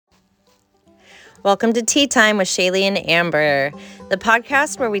Welcome to Tea Time with Shaylee and Amber, the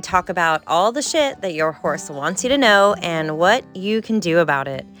podcast where we talk about all the shit that your horse wants you to know and what you can do about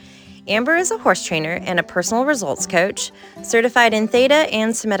it. Amber is a horse trainer and a personal results coach, certified in Theta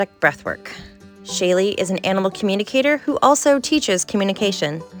and Semitic breathwork. Shaylee is an animal communicator who also teaches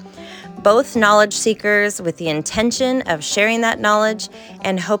communication. Both knowledge seekers with the intention of sharing that knowledge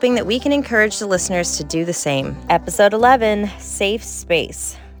and hoping that we can encourage the listeners to do the same. Episode 11, Safe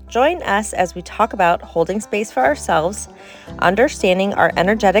Space. Join us as we talk about holding space for ourselves, understanding our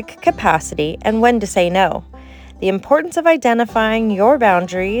energetic capacity, and when to say no. The importance of identifying your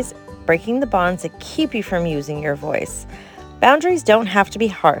boundaries, breaking the bonds that keep you from using your voice. Boundaries don't have to be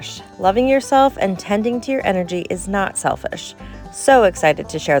harsh. Loving yourself and tending to your energy is not selfish. So excited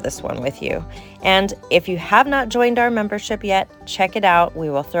to share this one with you. And if you have not joined our membership yet, check it out. We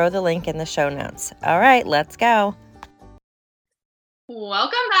will throw the link in the show notes. All right, let's go.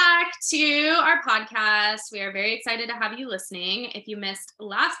 Welcome back to our podcast. We are very excited to have you listening. If you missed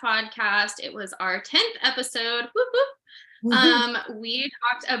last podcast, it was our 10th episode. Whoop, whoop. We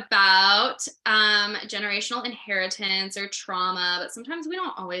talked about generational inheritance or trauma, but sometimes we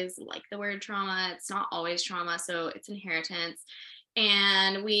don't always like the word trauma. It's not always trauma, so it's inheritance.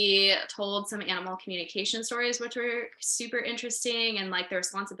 And we told some animal communication stories, which were super interesting, and like the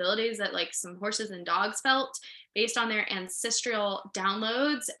responsibilities that like some horses and dogs felt based on their ancestral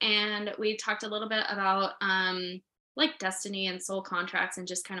downloads. And we talked a little bit about like destiny and soul contracts and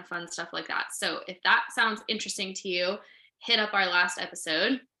just kind of fun stuff like that. So if that sounds interesting to you, hit up our last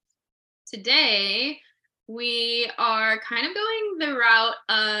episode. Today, we are kind of going the route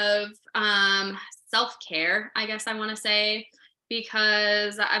of self-care, I guess I want to say,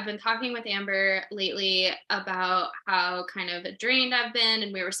 because I've been talking with Amber lately about how kind of drained I've been,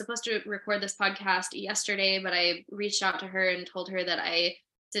 and we were supposed to record this podcast yesterday, but I reached out to her and told her that I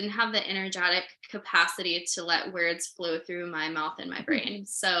didn't have the energetic capacity to let words flow through my mouth and my brain.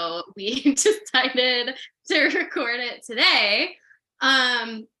 So we decided to record it today.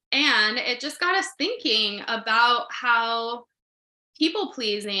 And it just got us thinking about how people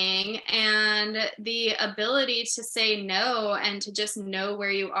pleasing and the ability to say no and to just know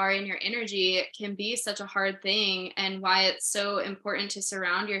where you are in your energy can be such a hard thing, and why it's so important to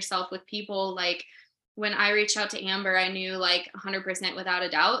surround yourself with people. Like when I reached out to Amber, I knew like 100% without a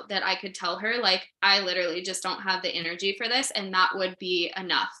doubt that I could tell her, like, I literally just don't have the energy for this. And that would be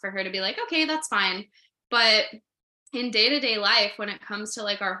enough for her to be like, okay, that's fine. But in day-to-day life, when it comes to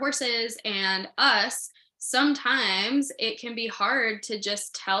like our horses and us, sometimes it can be hard to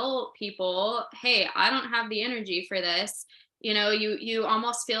just tell people, hey, I don't have the energy for this. You know, you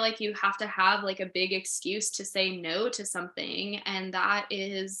almost feel like you have to have like a big excuse to say no to something. And that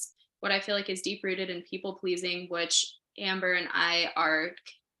is what I feel like is deep rooted in people pleasing, which Amber and I are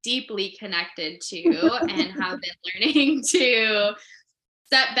deeply connected to and have been learning to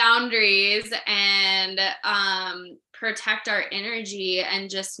set boundaries and protect our energy, and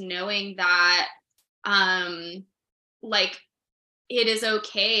just knowing that like it is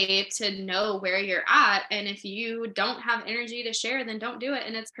okay to know where you're at, and if you don't have energy to share, then don't do it,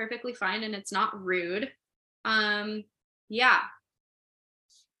 and it's perfectly fine and it's not rude.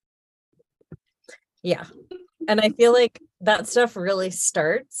 Yeah. And I feel like that stuff really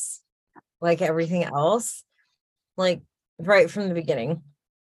starts, like everything else, like right from the beginning.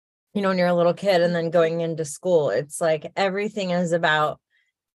 You know, when you're a little kid and then going into school, it's like everything is about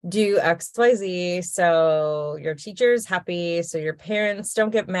do XYZ so your teacher's happy, so your parents don't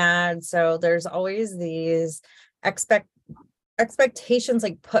get mad. So there's always these expectations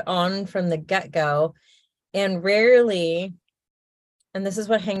like put on from the get-go, and rarely, and this is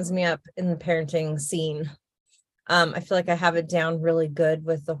what hangs me up in the parenting scene, I feel like I have it down really good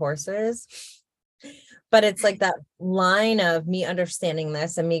with the horses, but it's like that line of me understanding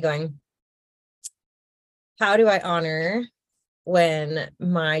this and me going, how do I honor when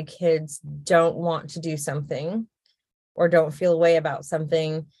my kids don't want to do something or don't feel a way about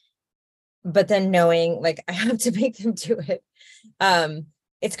something, but then knowing like I have to make them do it.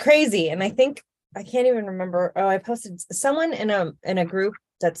 It's crazy. And I think I can't even remember. Oh, I posted, someone in a group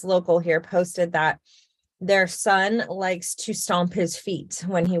that's local here posted that their son likes to stomp his feet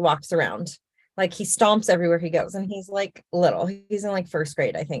when he walks around. Like he stomps everywhere he goes, and he's like little. He's in like first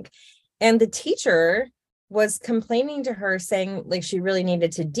grade, I think. And the teacher was complaining to her, saying like she really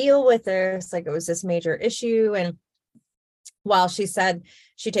needed to deal with this, like it was this major issue. And while she said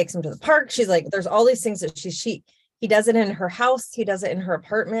she takes him to the park, she's like, there's all these things that he does it in her house, he does it in her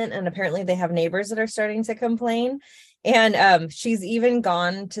apartment, and apparently they have neighbors that are starting to complain. And she's even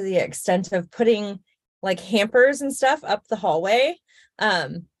gone to the extent of putting like hampers and stuff up the hallway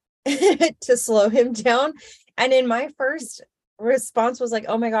to slow him down. And in my first response was like,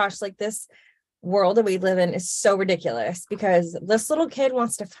 oh my gosh, like this world that we live in is so ridiculous because this little kid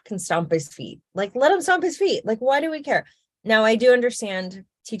wants to fucking stomp his feet. Like, let him stomp his feet. Like, why do we care? Now, I do understand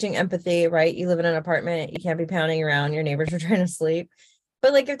teaching empathy, right? You live in an apartment, you can't be pounding around, your neighbors are trying to sleep.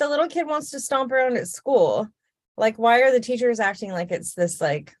 But like, if the little kid wants to stomp around at school, like, why are the teachers acting like it's this,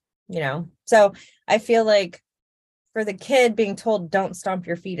 like, So I feel like for the kid being told, don't stomp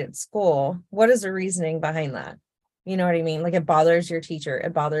your feet at school, what is the reasoning behind that? You know what I mean? Like, it bothers your teacher.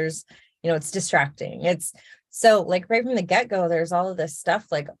 It bothers, it's distracting. It's so like right from the get-go, there's all of this stuff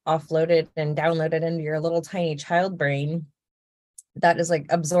like offloaded and downloaded into your little tiny child brain that is like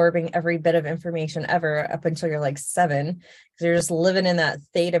absorbing every bit of information ever up until you're like 7, because you're just living in that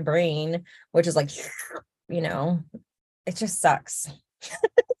theta brain, which is like, it just sucks.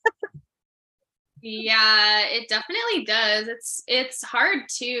 Yeah, it definitely does. It's hard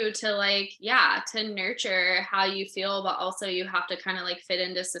too to like, yeah, to nurture how you feel, but also you have to kind of like fit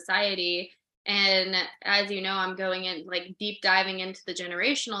into society. And as you know, I'm going in like deep diving into the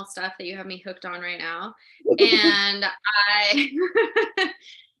generational stuff that you have me hooked on right now. And I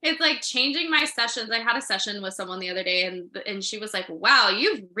it's like changing my sessions. I had a session with someone the other day and she was like, wow,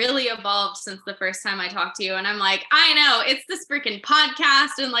 you've really evolved since the first time I talked to you. And I'm like, I know, it's this freaking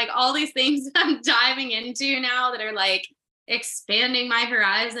podcast and like all these things that I'm diving into now that are like expanding my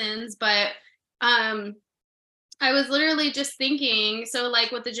horizons. But I was literally just thinking, so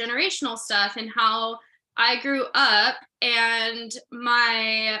like with the generational stuff and how I grew up, and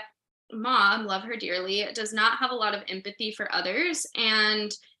my mom, love her dearly, does not have a lot of empathy for others.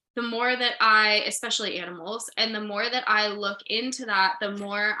 And the more that I, especially animals, and the more that I look into that, the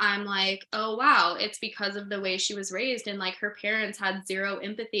more I'm like, oh, wow, it's because of the way she was raised. And like her parents had zero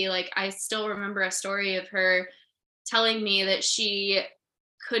empathy. Like I still remember a story of her telling me that she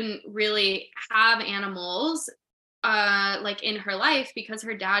couldn't really have animals like in her life because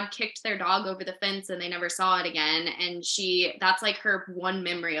her dad kicked their dog over the fence and they never saw it again. And that's like her one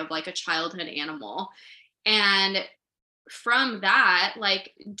memory of like a childhood animal. And from that,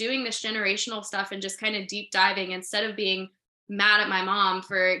 like doing this generational stuff and just kind of deep diving, instead of being mad at my mom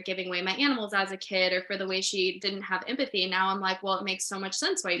for giving away my animals as a kid or for the way she didn't have empathy, now I'm like, well, it makes so much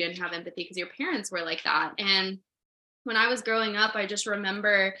sense why you didn't have empathy, because your parents were like that. And when I was growing up, I just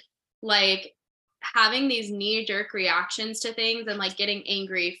remember like having these knee-jerk reactions to things and like getting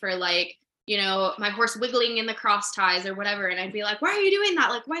angry for like, my horse wiggling in the cross ties or whatever. And I'd be like, why are you doing that?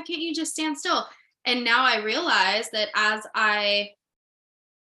 Like, why can't you just stand still? And now I realize that as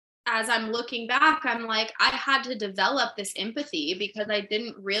I'm looking back, I'm like, I had to develop this empathy because I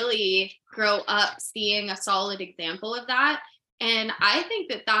didn't really grow up seeing a solid example of that. And I think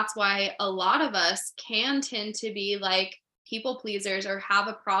that that's why a lot of us can tend to be like people pleasers or have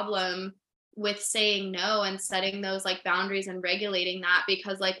a problem with saying no and setting those like boundaries and regulating that,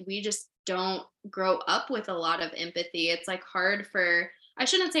 because like we just don't grow up with a lot of empathy. It's like hard for, I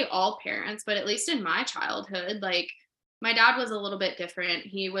shouldn't say all parents, but at least in my childhood, like my dad was a little bit different.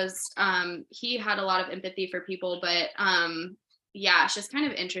 He had a lot of empathy for people, but yeah, it's just kind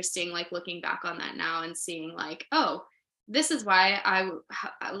of interesting like looking back on that now and seeing like, oh, this is why I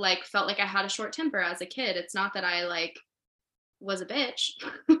like felt like I had a short temper as a kid. It's not that I like was a bitch.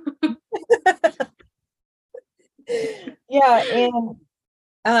 Yeah,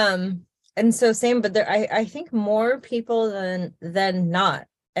 and so same, but I think more people than not,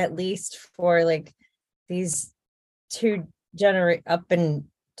 at least for like these two generate up and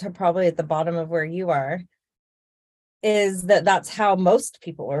to probably at the bottom of where you are, is that's how most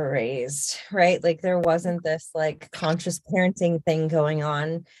people were raised, right? Like there wasn't this like conscious parenting thing going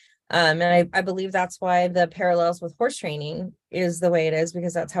on. And I believe that's why the parallels with horse training is the way it is,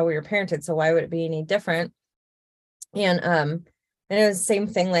 because that's how we were parented. So why would it be any different? And it was the same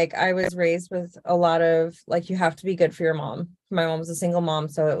thing. Like I was raised with a lot of like, you have to be good for your mom. My mom was a single mom,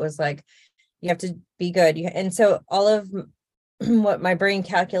 so it was like you have to be good. And so all of what my brain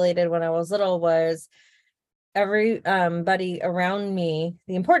calculated when I was little was everybody around me,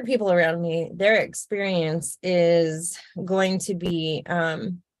 the important people around me, their experience is going to be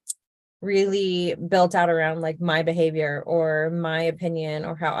really built out around like my behavior or my opinion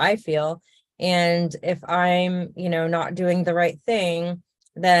or how I feel. And if I'm, not doing the right thing,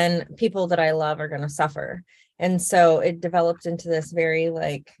 then people that I love are going to suffer. And so it developed into this very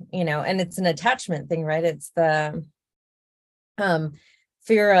like, and it's an attachment thing, right? It's the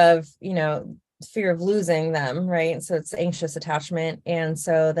fear of losing them, right? So it's anxious attachment. And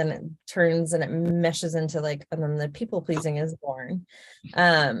so then it turns and it meshes into like, and then the people pleasing is born.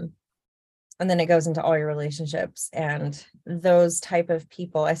 And then it goes into all your relationships, and those type of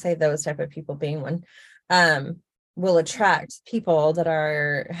people, I say those type of people being one, will attract people that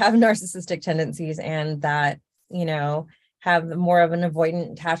have narcissistic tendencies and that, have more of an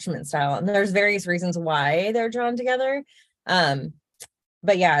avoidant attachment style. And there's various reasons why they're drawn together.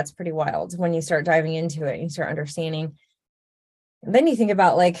 But yeah, it's pretty wild when you start diving into it and you start understanding. And then you think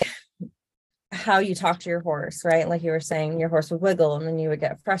about like how you talk to your horse, right? Like you were saying, your horse would wiggle and then you would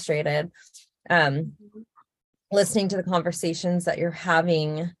get frustrated. Listening to the conversations that you're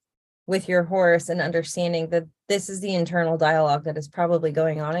having with your horse and understanding that this is the internal dialogue that is probably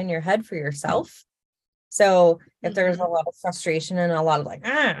going on in your head for yourself. So if there's a lot of frustration and a lot of like,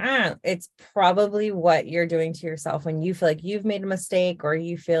 it's probably what you're doing to yourself when you feel like you've made a mistake, or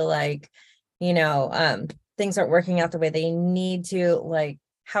you feel like, things aren't working out the way they need to. Like,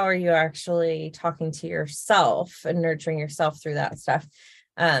 how are you actually talking to yourself and nurturing yourself through that stuff?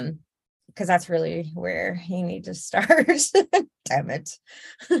 Because that's really where you need to start. Damn it.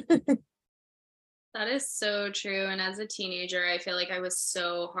 That is so true. And as a teenager, I feel like I was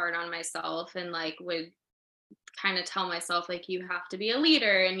so hard on myself and like would kind of tell myself like, you have to be a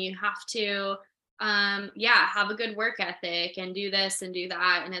leader and you have to have a good work ethic and do this and do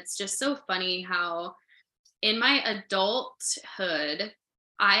that. And it's just so funny how in my adulthood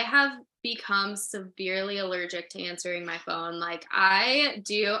I have become severely allergic to answering my phone. Like I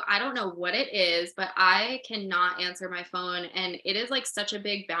don't know what it is, but I cannot answer my phone. And it is like such a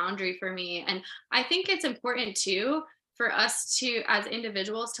big boundary for me. And I think it's important too for us to, as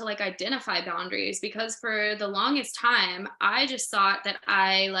individuals, to like identify boundaries, because for the longest time, I just thought that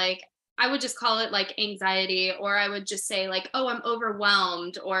I would just call it like anxiety, or I would just say like, oh, I'm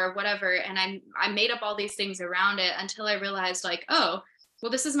overwhelmed or whatever. And I made up all these things around it until I realized like, oh,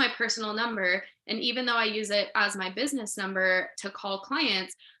 well, this is my personal number. And even though I use it as my business number to call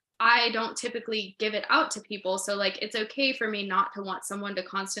clients, I don't typically give it out to people. So like, it's okay for me not to want someone to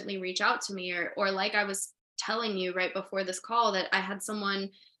constantly reach out to me, or like I was telling you right before this call that I had someone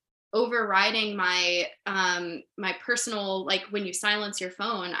overriding my my personal, like when you silence your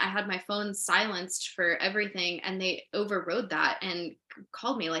phone, I had my phone silenced for everything, and they overrode that and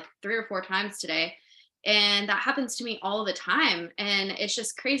called me like 3 or 4 times today. And that happens to me all the time. And it's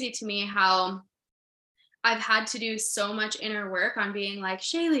just crazy to me how I've had to do so much inner work on being like,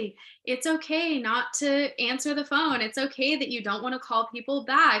 Shaylee, it's okay not to answer the phone. It's okay that you don't want to call people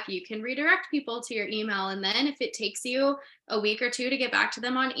back. You can redirect people to your email. And then if it takes you a week or two to get back to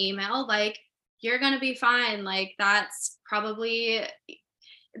them on email, like you're going to be fine. Like that's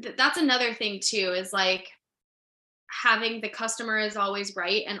another thing too, is like having the customer is always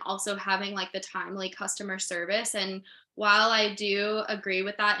right, and also having like the timely customer service. And while I do agree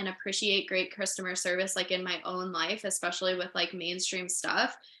with that and appreciate great customer service, like in my own life, especially with like mainstream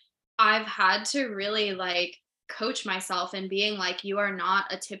stuff, I've had to really like coach myself and being like, you are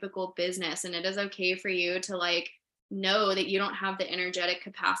not a typical business, and it is okay for you to like know that you don't have the energetic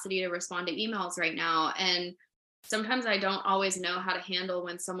capacity to respond to emails right now. And sometimes I don't always know how to handle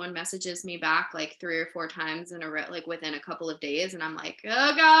when someone messages me back like 3 or 4 times in a like within a couple of days, and I'm like,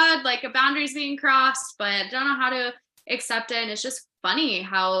 oh God, like a boundary's being crossed, but I don't know how to accept it. And it's just funny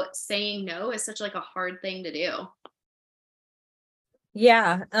how saying no is such like a hard thing to do.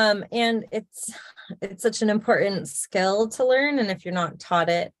 Yeah. And it's such an important skill to learn. And if you're not taught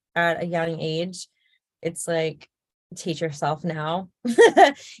it at a young age, it's like, teach yourself now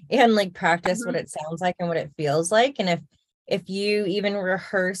and like practice what it sounds like and what it feels like. And if you even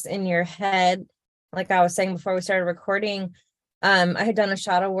rehearse in your head, like I was saying before we started recording, I had done a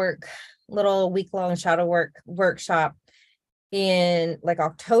shadow work, little week-long shadow work workshop in like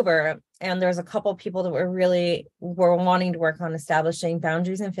October, and there was a couple people that were wanting to work on establishing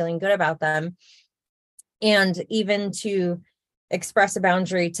boundaries and feeling good about them, and even to express a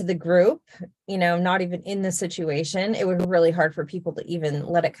boundary to the group, not even in the situation, it was really hard for people to even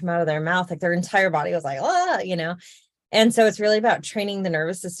let it come out of their mouth. Like their entire body was like, and so it's really about training the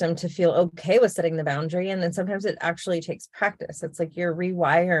nervous system to feel okay with setting the boundary. And then sometimes it actually takes practice. It's like you're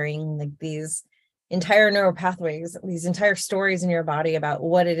rewiring like these entire neural pathways, these entire stories in your body about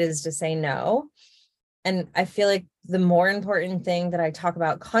what it is to say no. And I feel like the more important thing that I talk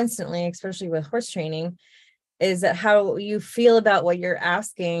about constantly, especially with horse training, is that how you feel about what you're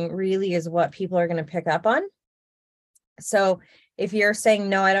asking really is what people are going to pick up on. So if you're saying,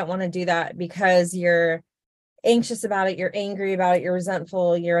 no, I don't want to do that because you're anxious about it, you're angry about it, you're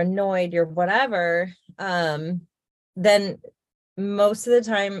resentful, you're annoyed, you're whatever, then most of the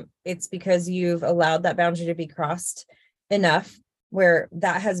time it's because you've allowed that boundary to be crossed enough where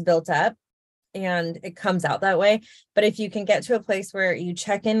that has built up. and it comes out that way. But if you can get to a place where you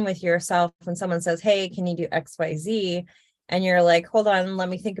check in with yourself when someone says, hey, can you do XYZ? And you're like, hold on, let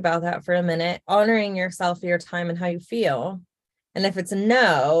me think about that for a minute, honoring yourself, your time, and how you feel. And if it's a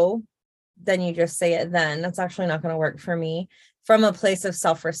no, then you just say it then. That's actually not going to work for me, from a place of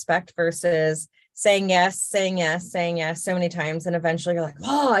self-respect versus saying yes so many times. And eventually you're like,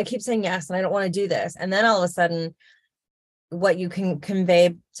 oh, I keep saying yes and I don't want to do this. And then all of a sudden, what you can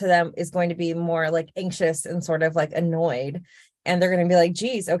convey to them is going to be more like anxious and sort of like annoyed. And they're going to be like,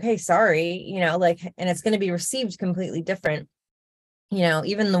 geez, okay, sorry, like, and it's going to be received completely different.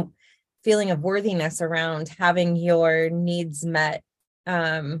 Even the feeling of worthiness around having your needs met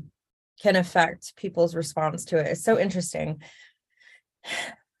can affect people's response to it. It's so interesting.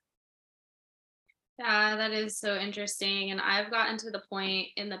 Yeah, that is so interesting. And I've gotten to the point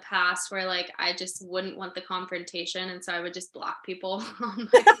in the past where like I just wouldn't want the confrontation. And so I would just block people on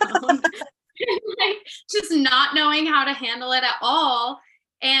my phone. Like, just not knowing how to handle it at all.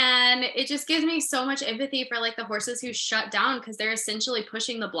 And it just gives me so much empathy for like the horses who shut down, because they're essentially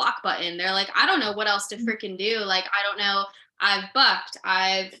pushing the block button. They're like, I don't know what else to freaking do. Like, I don't know. I've bucked,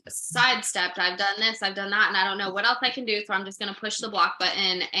 I've sidestepped, I've done this, I've done that, and I don't know what else I can do. So I'm just going to push the block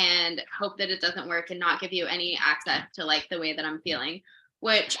button and hope that it doesn't work and not give you any access to like the way that I'm feeling.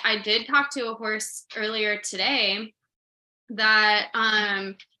 Which I did talk to a horse earlier today that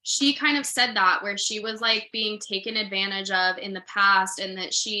she kind of said that, where she was like being taken advantage of in the past, and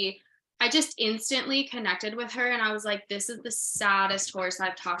that I just instantly connected with her, and I was like, this is the saddest horse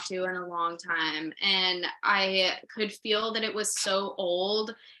I've talked to in a long time. And I could feel that it was so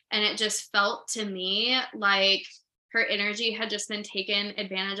old, and it just felt to me like her energy had just been taken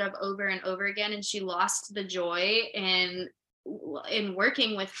advantage of over and over again, and she lost the joy in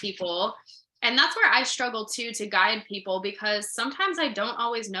working with people. And that's where I struggle too, to guide people, because sometimes I don't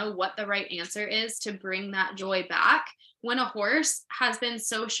always know what the right answer is to bring that joy back when a horse has been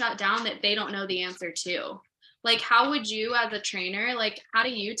so shut down that they don't know the answer to. Like, how would you as a trainer, like, how do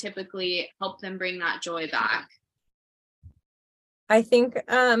you typically help them bring that joy back? I think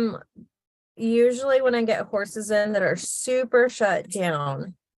usually when I get horses in that are super shut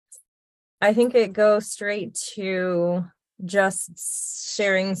down, I think it goes straight to just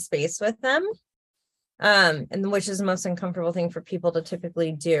sharing space with them. And which is the most uncomfortable thing for people to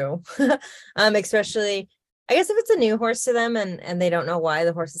typically do. Especially, I guess, if it's a new horse to them and they don't know why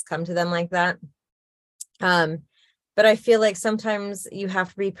the horses come to them like that. But I feel like sometimes you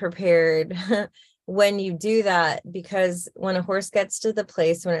have to be prepared when you do that, because when a horse gets to the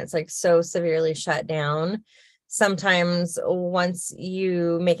place when it's like so severely shut down, sometimes once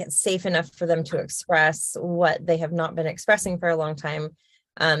you make it safe enough for them to express what they have not been expressing for a long time,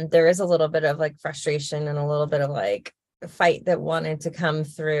 there is a little bit of like frustration and a little bit of like fight that wanted to come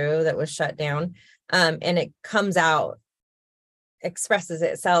through that was shut down. And it comes out, expresses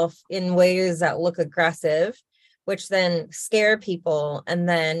itself in ways that look aggressive, which then scare people and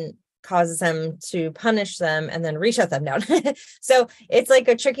then causes them to punish them and then re-shut them down. So it's like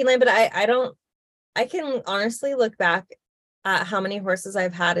a tricky line, but I can honestly look back at how many horses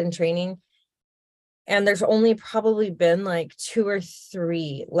I've had in training, and there's only probably been like 2 or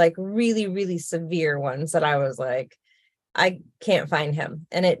 3 like really, really severe ones that I was like, I can't find him.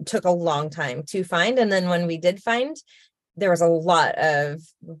 And it took a long time to find. And then when we did find, there was a lot of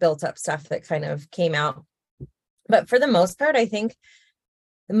built up stuff that kind of came out. But for the most part, I think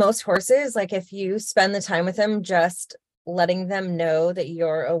most horses, like if you spend the time with them, just letting them know that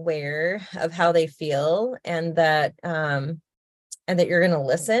you're aware of how they feel and that you're going to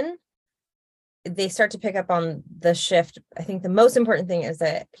listen, they start to pick up on the shift. I think the most important thing is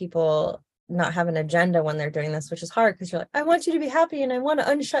that people not have an agenda when they're doing this, which is hard because you're like, I want you to be happy and I want to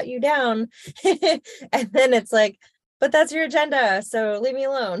unshut you down. And then it's like, but that's your agenda, so leave me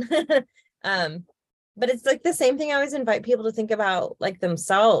alone. But it's like the same thing. I always invite people to think about like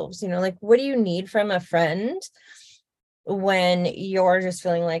themselves, like, what do you need from a friend when you're just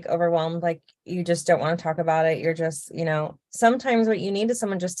feeling like overwhelmed, like you just don't want to talk about it. You're just, sometimes what you need is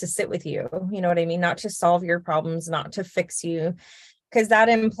someone just to sit with you. You know what I mean? Not to solve your problems, not to fix you, because that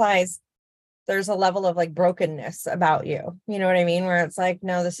implies there's a level of like brokenness about you. You know what I mean? Where it's like,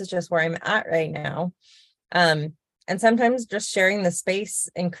 no, this is just where I'm at right now. And sometimes just sharing the space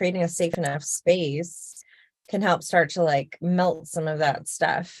and creating a safe enough space can help start to like melt some of that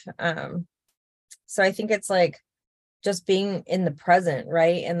stuff. So I think it's like just being in the present,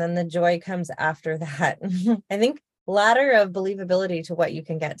 right? And then the joy comes after that. I think ladder of believability to what you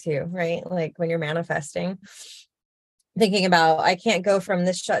can get to, right? Like when you're manifesting, thinking about, I can't go from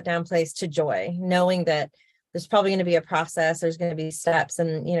this shutdown place to joy, knowing that there's probably going to be a process, there's going to be steps,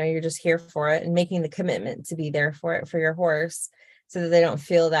 and you're just here for it and making the commitment to be there for it for your horse, so that they don't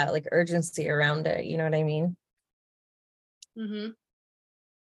feel that like urgency around it. You know what I mean? Mm-hmm.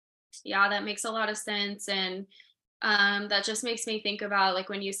 Yeah, that makes a lot of sense. And that just makes me think about like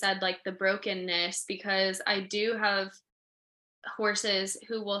when you said like the brokenness, because I do have horses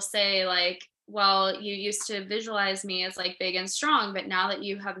who will say like, well, you used to visualize me as like big and strong, but now that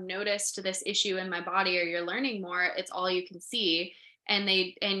you have noticed this issue in my body or you're learning more, it's all you can see. And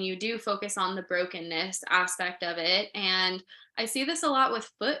you do focus on the brokenness aspect of it. And I see this a lot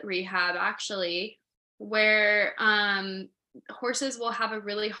with foot rehab actually, where horses will have a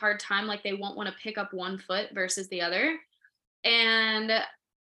really hard time, like they won't want to pick up one foot versus the other. And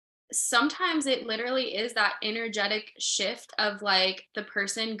sometimes it literally is that energetic shift of like the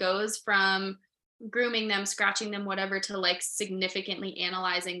person goes from grooming them, scratching them, whatever, to like significantly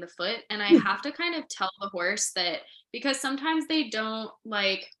analyzing the foot. And I have to kind of tell the horse that, because sometimes they don't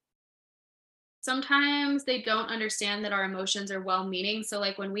understand that our emotions are well meaning. So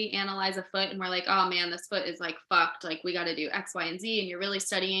like when we analyze a foot and we're like, oh man, this foot is like fucked, like we got to do X, Y, and Z, and you're really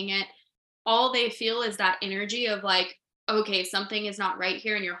studying it, all they feel is that energy of like, okay, something is not right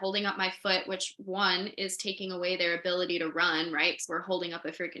here and you're holding up my foot, which one is taking away their ability to run, right? Because we're holding up a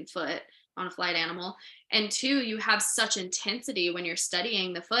freaking foot on a flight animal. And two, you have such intensity when you're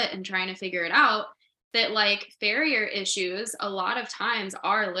studying the foot and trying to figure it out, that like farrier issues a lot of times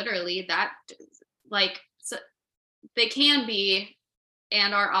are literally that, like, so they can be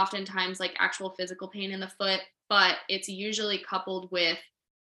and are oftentimes like actual physical pain in the foot, but it's usually coupled with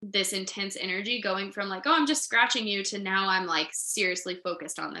this intense energy going from like, oh, I'm just scratching you, to now I'm like seriously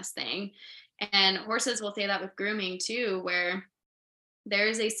focused on this thing. And horses will say that with grooming too, where there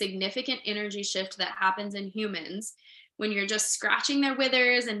is a significant energy shift that happens in humans when you're just scratching their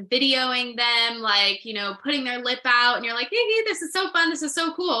withers and videoing them, like, putting their lip out, and you're like, hey, this is so fun, this is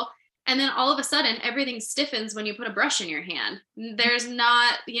so cool. And then all of a sudden everything stiffens when you put a brush in your hand. There's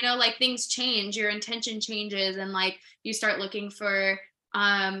not, like things change, your intention changes, and like you start looking for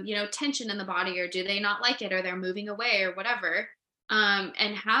tension in the body, or do they not like it, or they're moving away or whatever.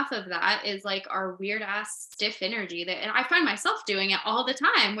 And half of that is like our weird ass stiff energy that, and I find myself doing it all the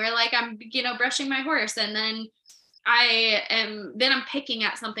time, where like I'm, brushing my horse, and then I'm picking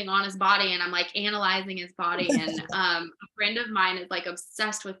at something on his body, and I'm like analyzing his body. And a friend of mine is like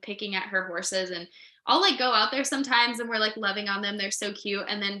obsessed with picking at her horses, and I'll like go out there sometimes and we're like loving on them, they're so cute,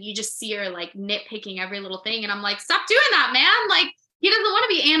 and then you just see her like nitpicking every little thing, and I'm like, stop doing that, man. Like, he doesn't want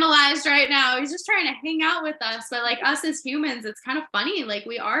to be analyzed right now. He's just trying to hang out with us. But like us as humans, it's kind of funny. Like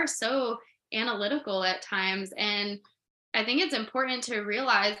we are so analytical at times. And I think it's important to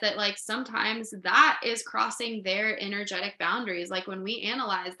realize that like sometimes that is crossing their energetic boundaries. Like when we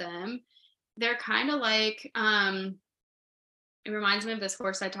analyze them, they're kind of like, it reminds me of this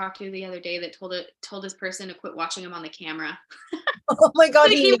horse I talked to the other day that told this person to quit watching him on the camera. Oh my God,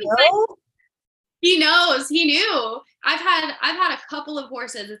 Like, he knew? He knows. He knew. I've had a couple of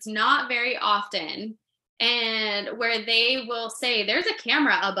horses. It's not very often, and where they will say, "There's a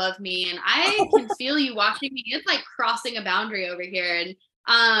camera above me, and I can feel you watching me." It's like crossing a boundary over here, and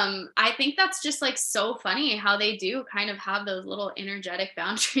I think that's just like so funny how they do kind of have those little energetic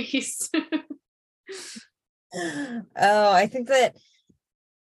boundaries. Oh, I think that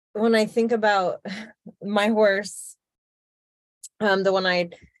when I think about my horse, the one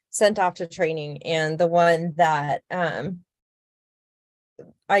I sent off to training, and the one that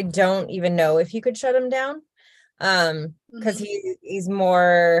I don't even know if you could shut him down, because he's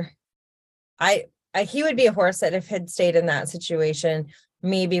more, he would be a horse that if had stayed in that situation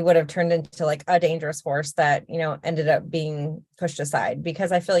maybe would have turned into like a dangerous horse that ended up being pushed aside,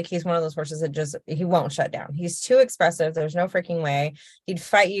 because I feel like he's one of those horses that he won't shut down. He's too expressive. There's no freaking way. He'd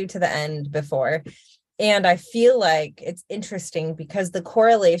fight you to the end before. And I feel like it's interesting because the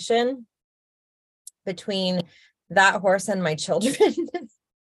correlation between that horse and my children,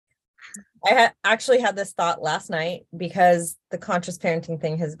 I actually had this thought last night because the conscious parenting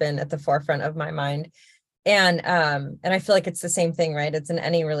thing has been at the forefront of my mind. And I feel like it's the same thing, right? It's in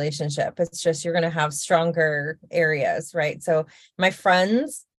any relationship. It's just, you're going to have stronger areas, right? So my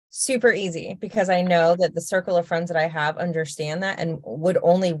friends, super easy, because I know that the circle of friends that I have understand that and would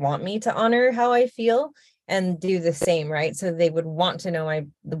only want me to honor how I feel and do the same, right? So they would want to know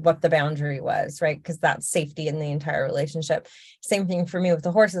what the boundary was, right? Because that's safety in the entire relationship. Same thing for me with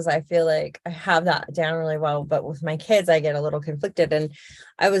the horses. I feel like I have that down really well, but with my kids, I get a little conflicted. And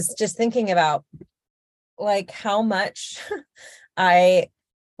I was just thinking about like how much I'm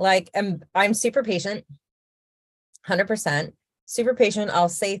super patient, 100% super patient. I'll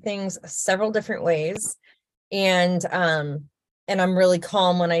say things several different ways. And I'm really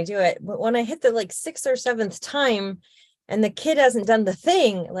calm when I do it. But when I hit the like 6th or 7th time and the kid hasn't done the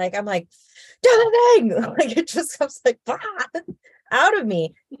thing, like I'm like, do the thing. Like it just comes like out of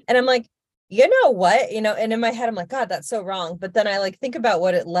me. And I'm like, you know what? And in my head, I'm like, God, that's so wrong. But then I like think about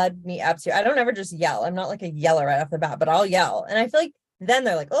what it led me up to. I don't ever just yell. I'm not like a yeller right off the bat, but I'll yell. And I feel like then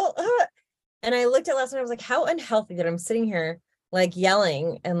they're like, oh. And I looked at last night, I was like, how unhealthy that I'm sitting here like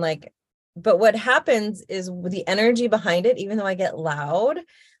yelling and like, but what happens is with the energy behind it, even though I get loud,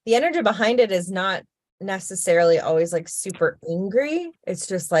 the energy behind it is not necessarily always like super angry. It's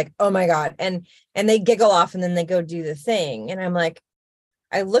just like, oh my God. And they giggle off and then they go do the thing. And I'm like,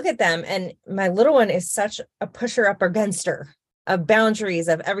 I look at them and my little one is such a pusher up against her of boundaries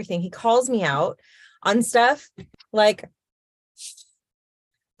of everything. He calls me out on stuff like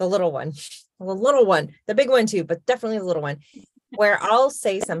the little one, the big one too, but definitely the little one, where I'll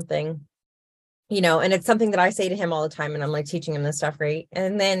say something, and it's something that I say to him all the time. And I'm like teaching him this stuff, right?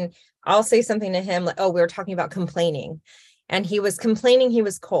 And then I'll say something to him like, oh, we were talking about complaining. And he was complaining he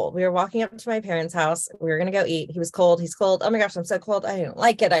was cold. We were walking up to my parents' house. We were going to go eat. He was cold. He's cold. Oh my gosh, I'm so cold. I don't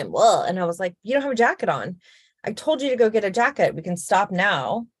like it. I'm well. And I was like, you don't have a jacket on. I told you to go get a jacket. We can stop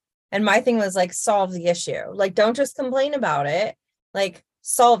now. And my thing was like, solve the issue. Like, don't just complain about it. Like,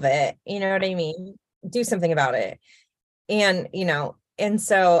 solve it. You know what I mean? Do something about it. And, and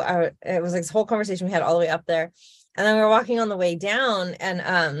so it was like this whole conversation we had all the way up there. And then we were walking on the way down and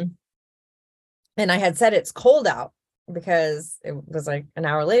I had said it's cold out because it was like an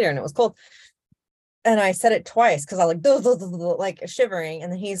hour later and it was cold. And I said it twice because I was like shivering.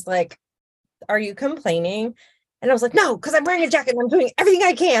 And then he's like, are you complaining? And I was like, no, because I'm wearing a jacket and I'm doing everything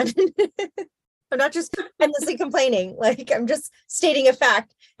I can. I'm not just endlessly complaining. Like I'm just stating a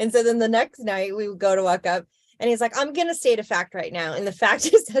fact. And so then the next night we would go to walk up and he's like, I'm going to state a fact right now. And the fact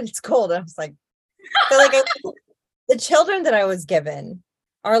is that it's cold. And I was like, so like the children that I was given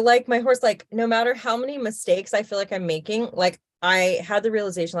are like my horse. Like no matter how many mistakes I feel like I'm making, like I had the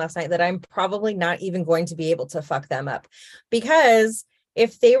realization last night that I'm probably not even going to be able to fuck them up, because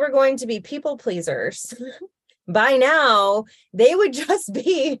if they were going to be people pleasers by now, they would just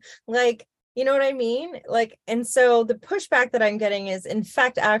be like, you know what I mean? Like, and so the pushback that I'm getting is in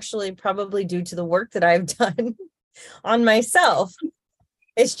fact, actually probably due to the work that I've done on myself.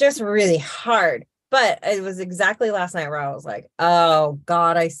 It's just really hard. But it was exactly last night where I was like, oh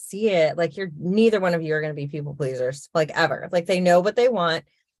God, I see it. Like neither one of you are going to be people pleasers, like ever. Like they know what they want.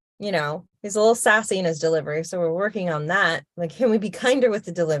 He's a little sassy in his delivery. So we're working on that. Like, can we be kinder with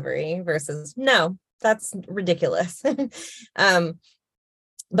the delivery versus no, that's ridiculous.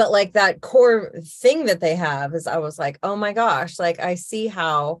 But like that core thing that they have is I was like, oh my gosh, like I see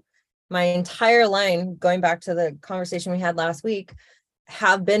how my entire line, going back to the conversation we had last week,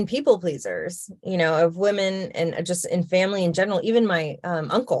 have been people pleasers, of women and just in family in general. Even my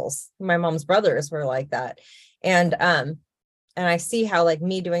uncles, my mom's brothers were like that. And I see how like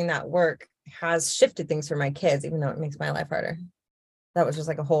me doing that work has shifted things for my kids, even though it makes my life harder. That was just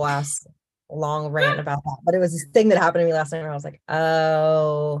like a whole ass long rant about that. But it was this thing that happened to me last night where I was like,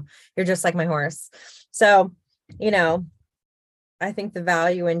 oh, you're just like my horse. So, I think the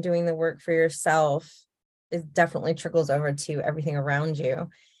value in doing the work for yourself it definitely trickles over to everything around you.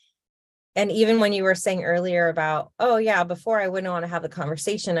 And even when you were saying earlier about, oh yeah, before I wouldn't want to have the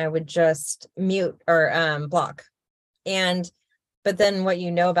conversation, I would just mute or block. But then what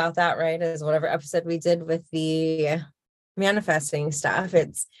you know about that, right, is whatever episode we did with the manifesting stuff,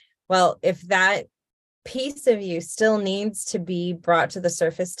 it's, well, if that piece of you still needs to be brought to the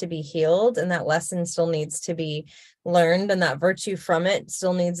surface to be healed, and that lesson still needs to be learned, and that virtue from it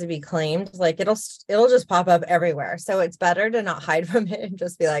still needs to be claimed, like it'll just pop up everywhere. So it's better to not hide from it and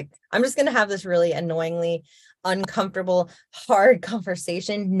just be like, I'm just going to have this really annoyingly uncomfortable, hard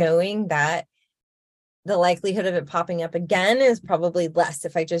conversation, knowing that the likelihood of it popping up again is probably less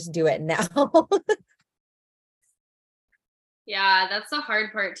if I just do it now. Yeah, that's the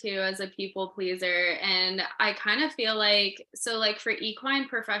hard part too as a people pleaser. And I kind of feel like, so like for equine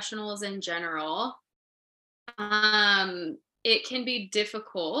professionals in general, it can be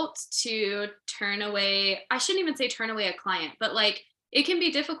difficult to turn away, I shouldn't even say turn away a client, but like it can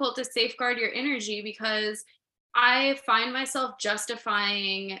be difficult to safeguard your energy, because I find myself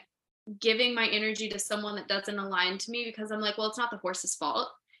justifying giving my energy to someone that doesn't align to me, because I'm like, well, it's not the horse's fault.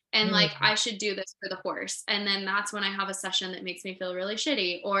 And like, I should do this for the horse. And then that's when I have a session that makes me feel really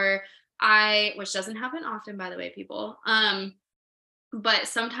shitty, or which doesn't happen often, by the way, people. But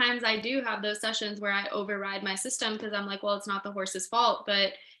sometimes I do have those sessions where I override my system because I'm like, well, it's not the horse's fault.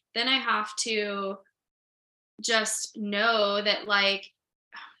 But then I have to just know that, like,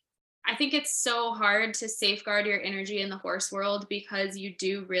 I think it's so hard to safeguard your energy in the horse world, because you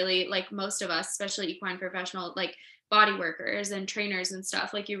do really, like most of us, especially equine professional, like body workers and trainers and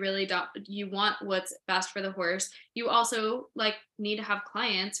stuff, like you really don't, you want what's best for the horse. You also like need to have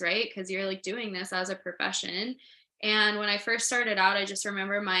clients, right? Because you're like doing this as a profession. And when I first started out, I just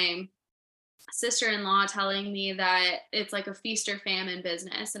remember my sister-in-law telling me that it's like a feast or famine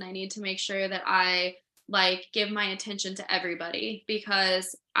business, and I need to make sure that I like give my attention to everybody,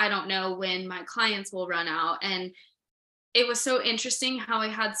 because I don't know when my clients will run out. And it was so interesting how I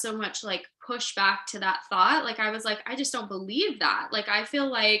had so much like pushback to that thought. Like I was like, I just don't believe that. Like I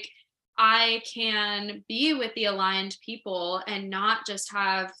feel like I can be with the aligned people and not just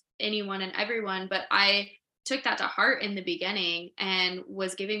have anyone and everyone. But I took that to heart in the beginning and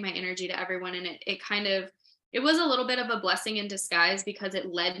was giving my energy to everyone. And it kind of, it was a little bit of a blessing in disguise, because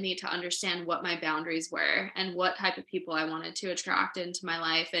it led me to understand what my boundaries were and what type of people I wanted to attract into my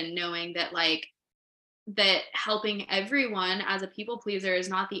life. And knowing that like, that helping everyone as a people pleaser is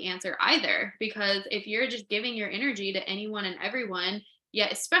not the answer either, because if you're just giving your energy to anyone and everyone,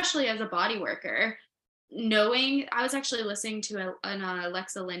 yet especially as a body worker, knowing, I was actually listening to an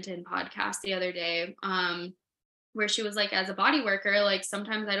Alexa Linton podcast the other day, where she was like, as a body worker, like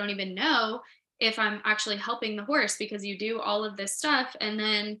sometimes I don't even know if I'm actually helping the horse, because you do all of this stuff and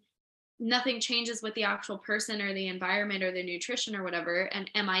then nothing changes with the actual person or the environment or the nutrition or whatever, and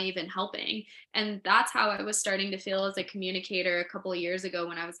am I even helping? And that's how I was starting to feel as a communicator a couple of years ago,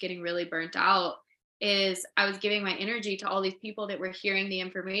 when I was getting really burnt out, is I was giving my energy to all these people that were hearing the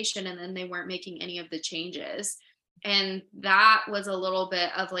information and then they weren't making any of the changes. And that was a little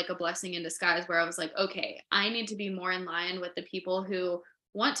bit of like a blessing in disguise, where I was like, okay, I need to be more in line with the people who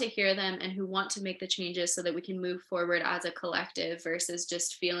want to hear them and who want to make the changes, so that we can move forward as a collective, versus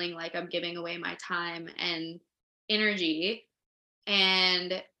just feeling like I'm giving away my time and energy.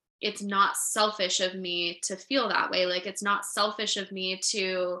 And it's not selfish of me to feel that way. Like it's not selfish of me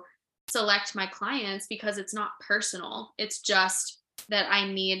to select my clients, because it's not personal. It's just that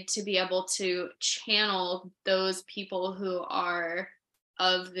I need to be able to channel those people who are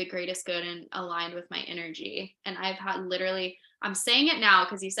of the greatest good and aligned with my energy. And I've had literally, I'm saying it now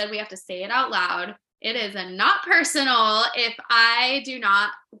because you said we have to say it out loud. It is a not personal if I do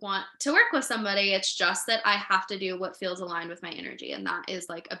not want to work with somebody. It's just that I have to do what feels aligned with my energy. And that is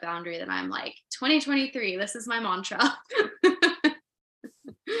like a boundary that I'm like, 2023, this is my mantra.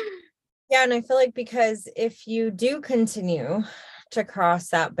 Yeah, and I feel like, because if you do continue to cross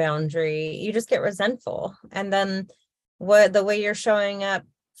that boundary, you just get resentful. And then the way you're showing up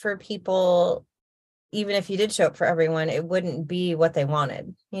for people, even if you did show up for everyone, it wouldn't be what they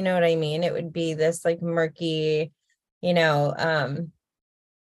wanted. You know what I mean? It would be this like murky, you know,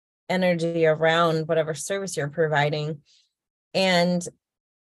 energy around whatever service you're providing. And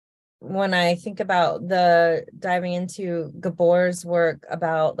when I think about the diving into Gabor's work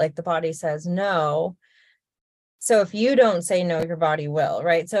about like the body says no. So if you don't say no, your body will,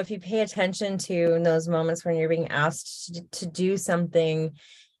 right? So if you pay attention to in those moments when you're being asked to do something,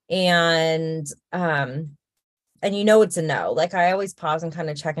 and you know it's a no, like I always pause and kind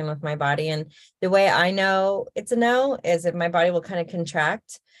of check in with my body. And the way I know it's a no is if my body will kind of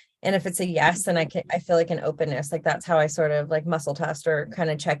contract. And if it's a yes, then I feel like an openness. Like that's how I sort of like muscle test or kind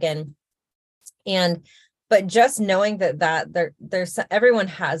of check in. But just knowing that there's everyone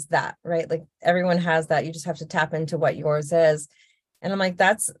has that, right? Like everyone has that. You just have to tap into what yours is. And I'm like,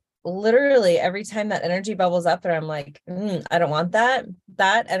 that's literally every time that energy bubbles up and I'm like, I don't want that.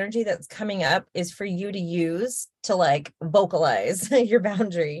 That energy that's coming up is for you to use to like vocalize your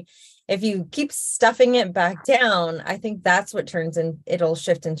boundary. If you keep stuffing it back down, I think that's what it'll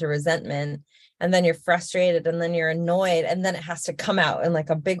shift into resentment. And then you're frustrated and then you're annoyed and then it has to come out in like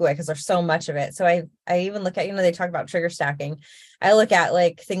a big way because there's so much of it. So I even look at, they talk about trigger stacking. I look at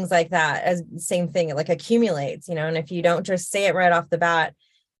like things like that as the same thing. It like accumulates, and if you don't just say it right off the bat,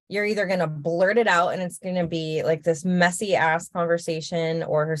 you're either going to blurt it out and it's going to be like this messy ass conversation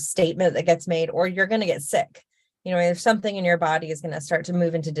or statement that gets made, or you're going to get sick. There's something in your body is going to start to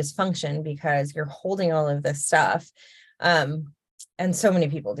move into dysfunction because you're holding all of this stuff. And so many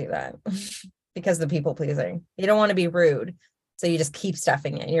people do that because the people pleasing. You don't want to be rude. So you just keep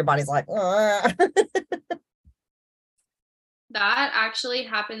stuffing it and your body's like, That actually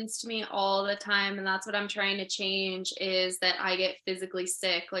happens to me all the time. And that's what I'm trying to change, is that I get physically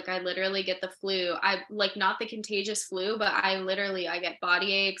sick. Like I literally get the flu. I like not the contagious flu, but I get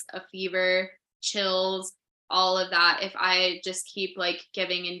body aches, a fever, chills, all of that. If I just keep like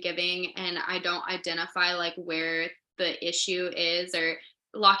giving and giving and I don't identify like where the issue is, or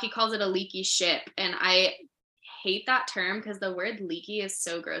Lockie calls it a leaky ship. And I hate that term because the word leaky is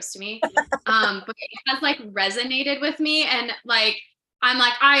so gross to me. But it has like resonated with me, and like I'm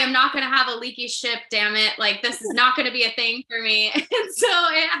like, I am not going to have a leaky ship, damn it. Like, this is not going to be a thing for me. And so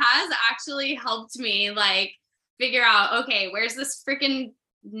it has actually helped me like figure out, okay, where's this freaking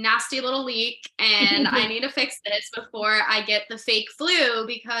nasty little leak? And I need to fix this before I get the fake flu,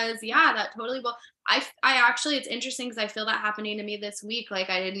 because yeah, that totally will. I actually, it's interesting because I feel that happening to me this week.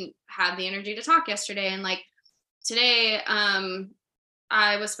 Like, I didn't have the energy to talk yesterday. And like today,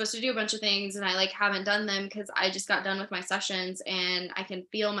 I was supposed to do a bunch of things and I like haven't done them because I just got done with my sessions, and I can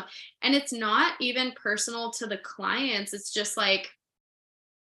feel my, and it's not even personal to the clients. It's just like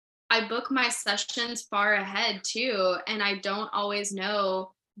I book my sessions far ahead too, and I don't always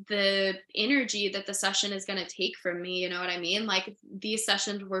know the energy that the session is going to take from me. You know what I mean? Like, these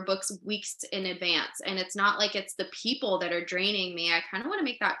sessions were booked weeks in advance, and it's not like it's the people that are draining me. I kind of want to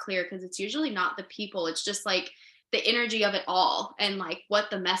make that clear, because it's usually not the people. It's just like the energy of it all, and like what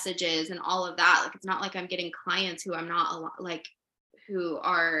the message is and all of that. Like, it's not like I'm getting clients who I'm not like who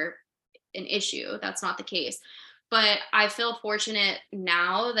are an issue. That's not the case. But I feel fortunate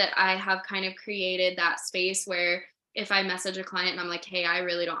now that I have kind of created that space where if I message a client and I'm like, hey, I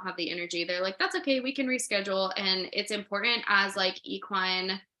really don't have the energy, they're like, that's okay, we can reschedule. And it's important as like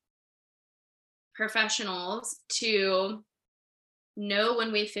equine professionals to know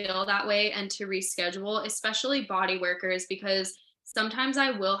when we feel that way and to reschedule, especially body workers, because sometimes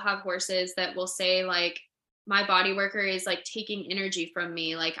I will have horses that will say like, my body worker is like taking energy from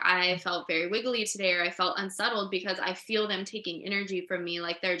me. Like, I felt very wiggly today, or I felt unsettled because I feel them taking energy from me.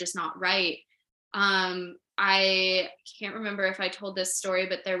 Like, they're just not right. I can't remember if I told this story,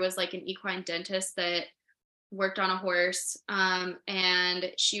 but there was like an equine dentist that worked on a horse,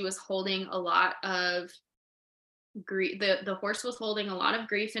 and she was holding a lot of grief. The horse was holding a lot of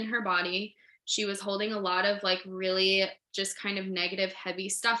grief in her body. She was holding a lot of like really just kind of negative, heavy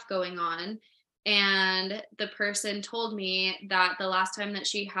stuff going on. And the person told me that the last time that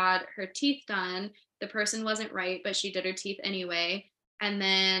she had her teeth done, the person wasn't right, but she did her teeth anyway. And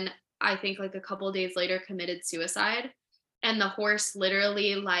then I think like a couple of days later committed suicide. And the horse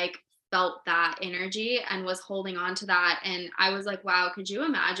literally like felt that energy and was holding on to that. And I was like, wow, could you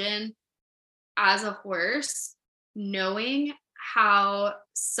imagine as a horse knowing how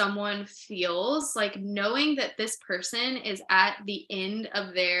someone feels, like knowing that this person is at the end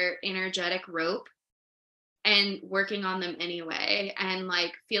of their energetic rope and working on them anyway, and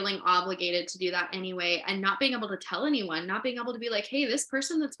like feeling obligated to do that anyway, and not being able to tell anyone, not being able to be like, hey, this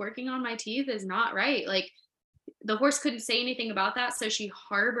person that's working on my teeth is not right. Like, the horse couldn't say anything about that, so she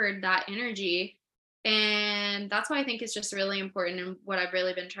harbored that energy. And that's why I think it's just really important, and what I've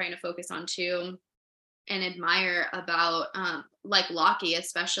really been trying to focus on too and admire about like Lockie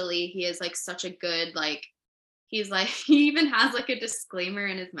especially. He is like such a good, like, he's like, he even has like a disclaimer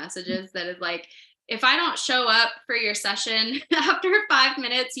in his messages that is like, if I don't show up for your session after 5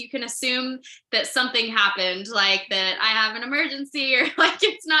 minutes, you can assume that something happened, like that I have an emergency, or like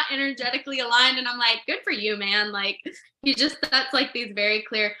it's not energetically aligned. And I'm like, good for you, man. Like, he just, that's like these very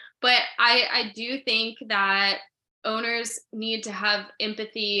clear. But I do think that owners need to have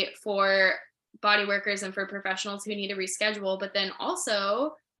empathy for body workers and for professionals who need to reschedule, but then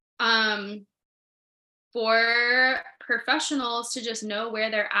also for professionals to just know where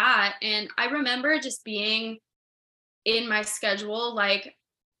they're at. And I remember just being in my schedule, like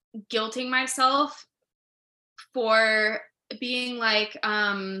guilting myself for being like,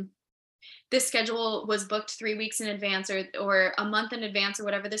 this schedule was booked 3 weeks in advance, or a month in advance, or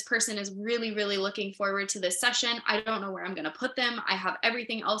whatever. This person is really, really looking forward to this session. I don't know where I'm going to put them. I have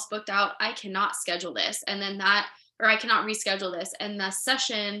everything else booked out. I cannot schedule this. And then that, or I cannot reschedule this. And the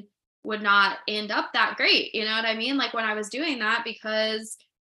session would not end up that great. You know what I mean? Like, when I was doing that, because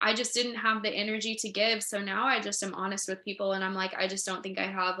I just didn't have the energy to give. So now I just am honest with people, and I'm like, I just don't think I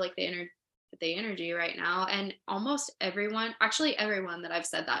have like the energy right now. And almost everyone, actually everyone that I've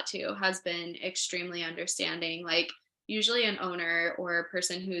said that to, has been extremely understanding. Like, usually an owner or a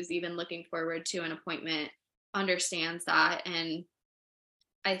person who's even looking forward to an appointment understands that. And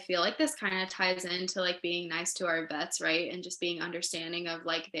I feel like this kind of ties into like being nice to our vets, right? And just being understanding of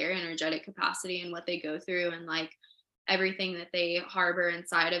like their energetic capacity and what they go through, and like everything that they harbor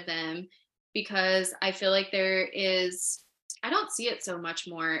inside of them. Because I feel like there is, I don't see it so much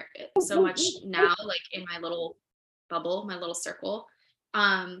now, like in my little bubble, my little circle.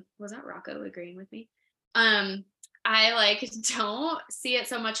 Was that Rocco agreeing with me? I like don't see it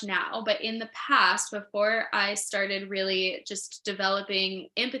so much now, but in the past, before I started really just developing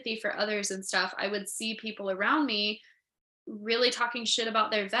empathy for others and stuff, I would see people around me really talking shit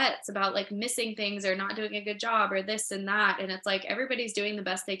about their vets, about like missing things or not doing a good job or this and that. And it's like everybody's doing the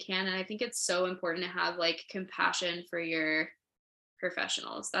best they can. And I think it's so important to have like compassion for your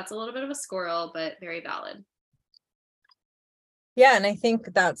professionals. That's a little bit of a squirrel, but very valid. Yeah, and I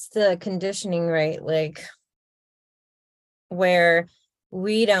think that's the conditioning, right? Like where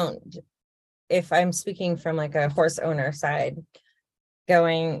we don't, if I'm speaking from like a horse owner side,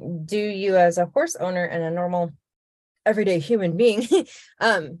 going, do you as a horse owner and a normal everyday human being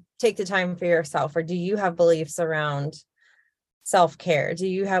take the time for yourself, or do you have beliefs around self-care? Do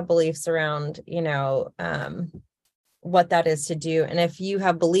you have beliefs around, what that is to do? And if you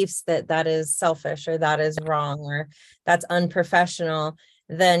have beliefs that that is selfish or that is wrong or that's unprofessional,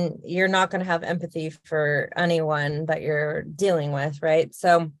 then you're not going to have empathy for anyone that you're dealing with, right?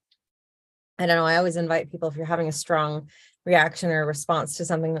 So I don't know, I always invite people, if you're having a strong reaction or response to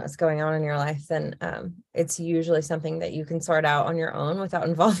something that's going on in your life, then it's usually something that you can sort out on your own without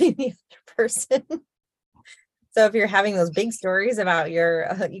involving the other person. So if you're having those big stories about your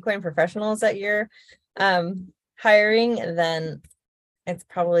equine professionals that you're hiring, then it's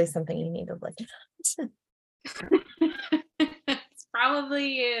probably something you need to look at. It's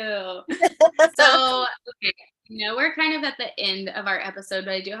probably you. So, okay, we're kind of at the end of our episode,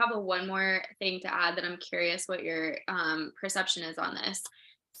 but I do have one more thing to add that I'm curious what your perception is on this.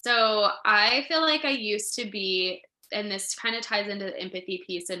 So I feel like I used to be, and this kind of ties into the empathy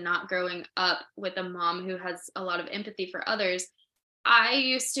piece and not growing up with a mom who has a lot of empathy for others. I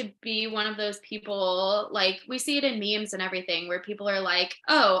used to be one of those people, like we see it in memes and everything, where people are like,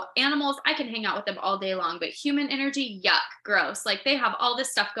 oh, animals, I can hang out with them all day long, but human energy, yuck, gross. Like they have all this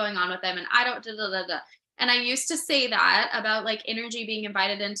stuff going on with them and I don't, da, da, da, da. And I used to say that about like energy being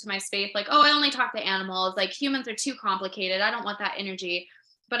invited into my space, like, oh, I only talk to animals, like humans are too complicated, I don't want that energy.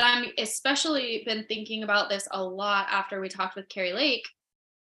 But I'm especially been thinking about this a lot after we talked with Carrie Lake,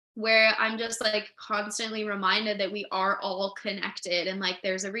 where I'm just like constantly reminded that we are all connected. And like,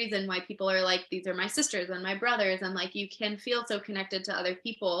 there's a reason why people are like, these are my sisters and my brothers. And like, you can feel so connected to other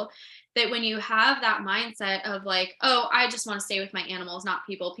people that when you have that mindset of like, oh, I just want to stay with my animals, not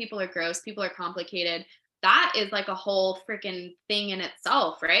people. People are gross. People are complicated. That is like a whole freaking thing in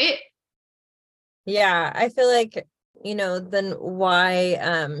itself, right? Yeah, I feel like, then why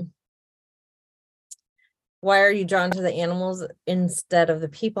are you drawn to the animals instead of the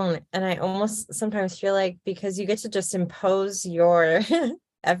people? And I almost sometimes feel like because you get to just impose your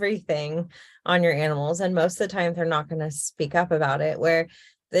everything on your animals, and most of the time they're not going to speak up about it. Where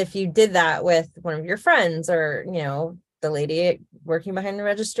if you did that with one of your friends or, the lady working behind the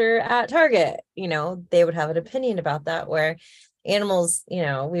register at Target, they would have an opinion about that. Where animals,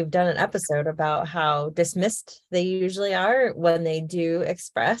 we've done an episode about how dismissed they usually are when they do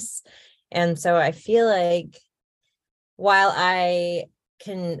express. And so I feel like while I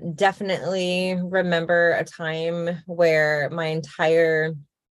can definitely remember a time where the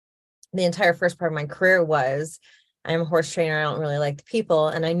entire first part of my career was, I'm a horse trainer, I don't really like the people.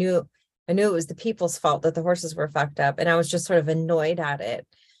 And I knew it was the people's fault that the horses were fucked up. And I was just sort of annoyed at it.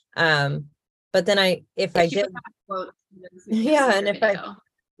 But then I said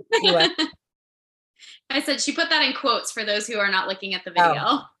she put that in quotes for those who are not looking at the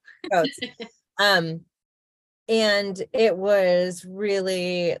video. And it was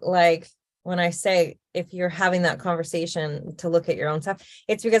really like, when I say, if you're having that conversation to look at your own stuff,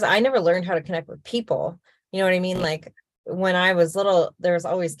 it's because I never learned how to connect with people. You know what I mean? Like when I was little, there was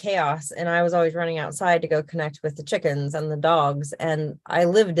always chaos and I was always running outside to go connect with the chickens and the dogs. And I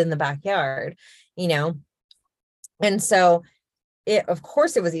lived in the backyard, and so of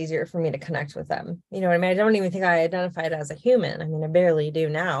course it was easier for me to connect with them. You know what I mean? I don't even think I identified as a human. I mean, I barely do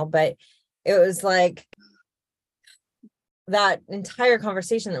now, but it was like that entire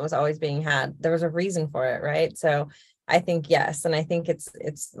conversation that was always being had, there was a reason for it, right? So I think yes, and I think it's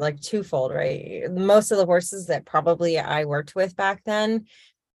like twofold, right? Most of the horses that probably I worked with back then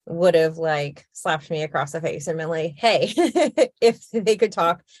would have like slapped me across the face and been like, hey, if they could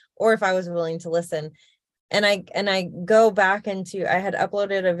talk or if I was willing to listen. And I go back into, I had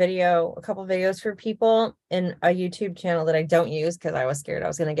uploaded a couple videos for people in a YouTube channel that I don't use because I was scared I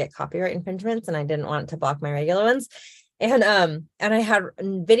was going to get copyright infringements and I didn't want to block my regular ones. And I had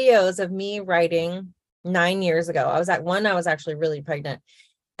videos of me riding 9 years ago. I was actually really pregnant.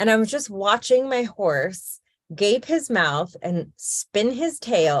 And I was just watching my horse gape his mouth and spin his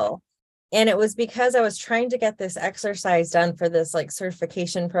tail. And it was because I was trying to get this exercise done for this like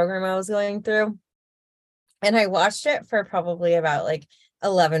certification program I was going through. And I watched it for probably about like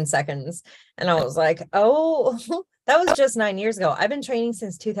 11 seconds. And I was like, oh, that was just 9 years ago. I've been training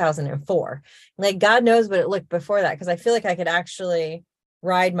since 2004. Like, God knows what it looked before that, because I feel like I could actually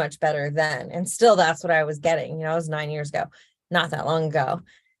ride much better then. And still, that's what I was getting. You know, it was 9 years ago, not that long ago.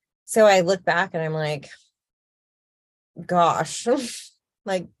 So I look back and I'm like, gosh,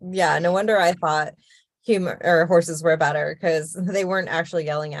 like, yeah, no wonder I thought human or horses were better, because they weren't actually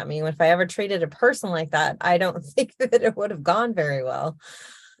yelling at me. If I ever treated a person like that, I don't think that it would have gone very well.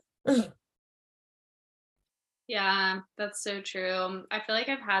 Yeah, that's so true. I feel like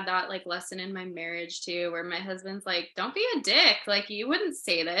I've had that like lesson in my marriage too, where my husband's like, don't be a dick. Like, you wouldn't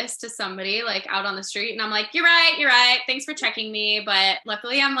say this to somebody like out on the street. And I'm like, you're right. You're right. Thanks for checking me. But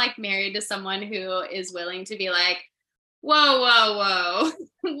luckily, I'm like married to someone who is willing to be like, whoa, whoa, whoa,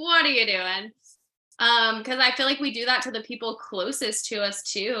 what are you doing? Because I feel like we do that to the people closest to us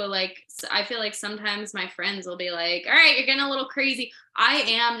too. Like, I feel like sometimes my friends will be like, all right, you're getting a little crazy. I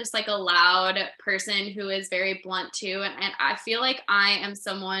am just like a loud person who is very blunt too. And I feel like I am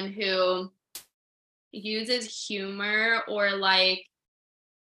someone who uses humor or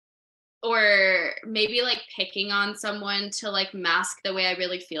maybe like picking on someone to like mask the way I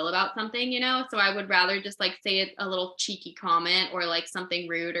really feel about something, you know? So I would rather just like say a little cheeky comment or like something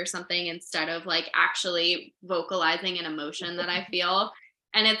rude or something instead of like actually vocalizing an emotion that I feel.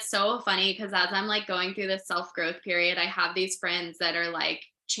 And it's so funny because as I'm like going through this self-growth period, I have these friends that are like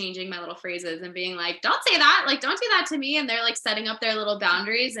changing my little phrases and being like, don't say that, like don't do that to me. And they're like setting up their little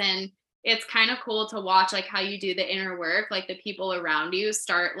boundaries, and it's kind of cool to watch like how you do the inner work, like the people around you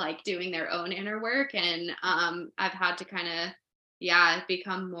start like doing their own inner work. And I've had to kind of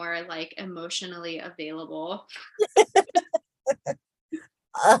become more like emotionally available.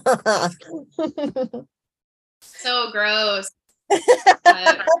 So gross.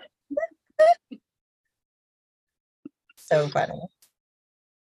 But So funny.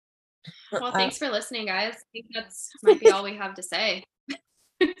 well, thanks for listening, guys. I think that's might be all we have to say.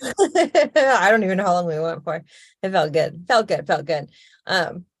 I don't even know how long we went for. It felt good. Felt good.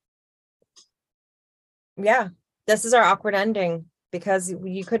 Yeah, this is our awkward ending, because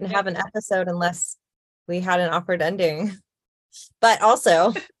you couldn't have an episode unless we had an awkward ending. But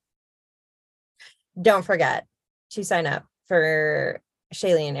also, don't forget to sign up for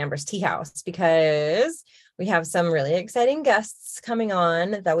Shaylee and Amber's Tea House, because we have some really exciting guests coming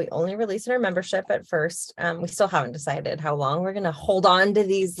on that we only release in our membership at first. We still haven't decided how long we're going to hold on to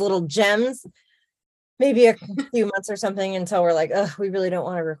these little gems. Maybe a few months or something, until we're like, oh, we really don't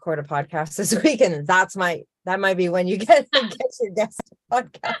want to record a podcast this week. And that might be when you get your guest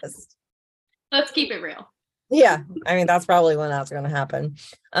podcast. Let's keep it real. Yeah. I mean, that's probably when that's going to happen,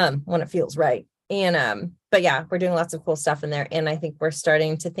 when it feels right. And, but yeah, we're doing lots of cool stuff in there. And I think we're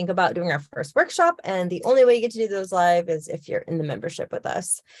starting to think about doing our first workshop. And the only way you get to do those live is if you're in the membership with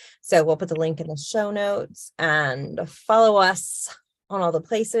us. So we'll put the link in the show notes, and follow us on all the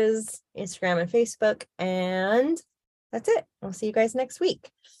places, Instagram and Facebook. And that's it. We'll see you guys next week.